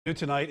New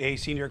tonight, a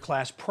senior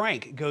class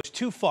prank goes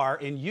too far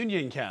in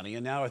Union County,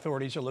 and now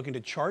authorities are looking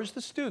to charge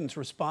the students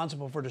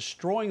responsible for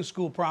destroying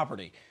school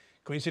property.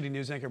 Queen City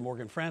News anchor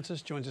Morgan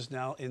Francis joins us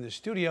now in the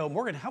studio.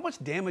 Morgan, how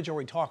much damage are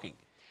we talking?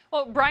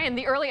 Well, Brian,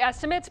 the early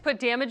estimates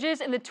put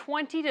damages in the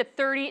 $20,000 to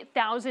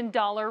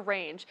 $30,000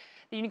 range.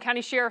 The Union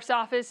County Sheriff's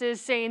Office is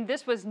saying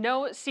this was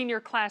no senior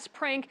class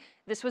prank.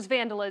 This was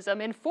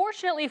vandalism. And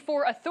fortunately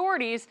for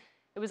authorities,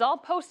 it was all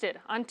posted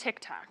on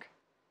TikTok.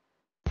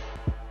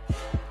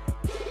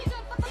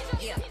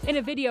 In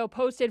a video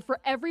posted for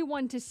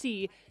everyone to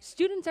see,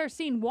 students are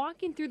seen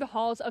walking through the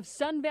halls of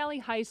Sun Valley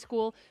High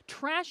School,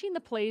 trashing the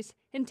place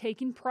and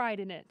taking pride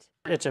in it.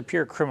 It's a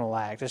pure criminal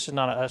act. This is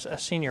not a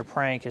senior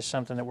prank is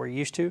something that we're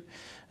used to.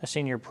 A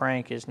senior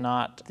prank is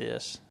not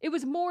this. It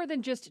was more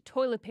than just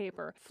toilet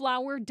paper,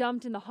 flour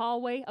dumped in the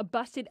hallway, a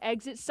busted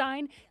exit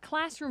sign,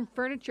 classroom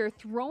furniture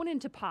thrown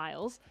into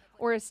piles,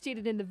 or as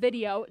stated in the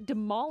video,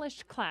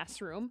 demolished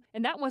classroom.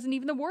 And that wasn't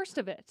even the worst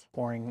of it.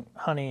 Pouring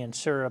honey and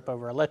syrup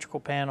over electrical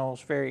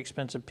panels, very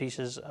expensive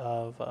pieces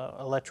of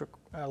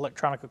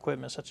electronic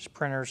equipment such as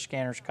printers,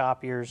 scanners,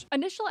 copiers.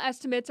 Initial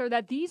estimates are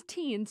that these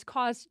teens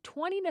caused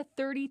 $20,000 to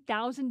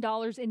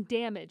 $30,000 in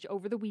damage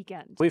over the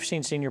weekend. We've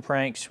seen senior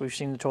pranks, we've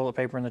seen the toilet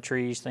paper in the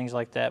trees, things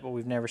like that, but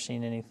we've never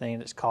seen anything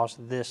that's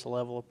caused this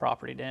level of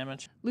property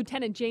damage.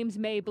 Lieutenant James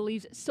May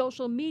believes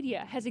social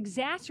media has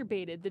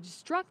exacerbated the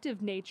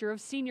destructive nature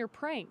of senior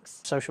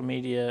pranks. Social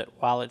media,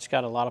 while it's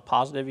got a lot of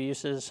positive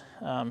uses,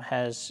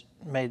 has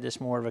made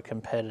this more of a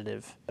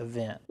competitive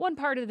event. One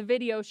part of the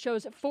video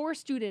shows 4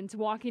 students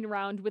walking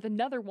around with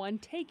another one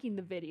taking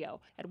the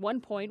video. At one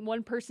point,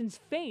 one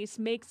person's face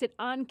makes it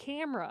on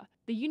camera.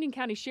 The Union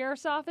County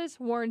Sheriff's Office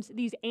warns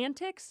these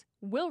antics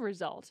will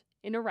result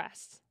in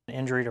arrests.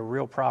 Injury to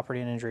real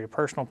property and injury to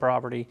personal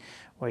property.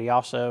 We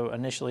also,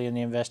 initially in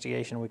the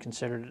investigation, we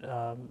considered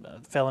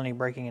felony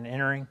breaking and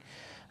entering.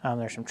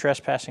 There's some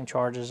trespassing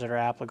charges that are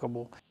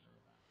applicable.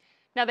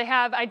 Now, they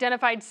have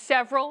identified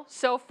several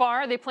so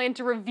far. They plan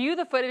to review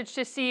the footage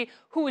to see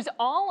who is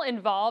all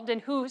involved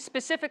and who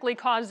specifically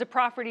caused the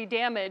property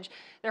damage.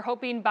 They're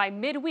hoping by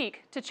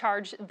midweek to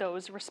charge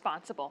those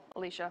responsible.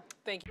 Alicia.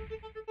 Thank you.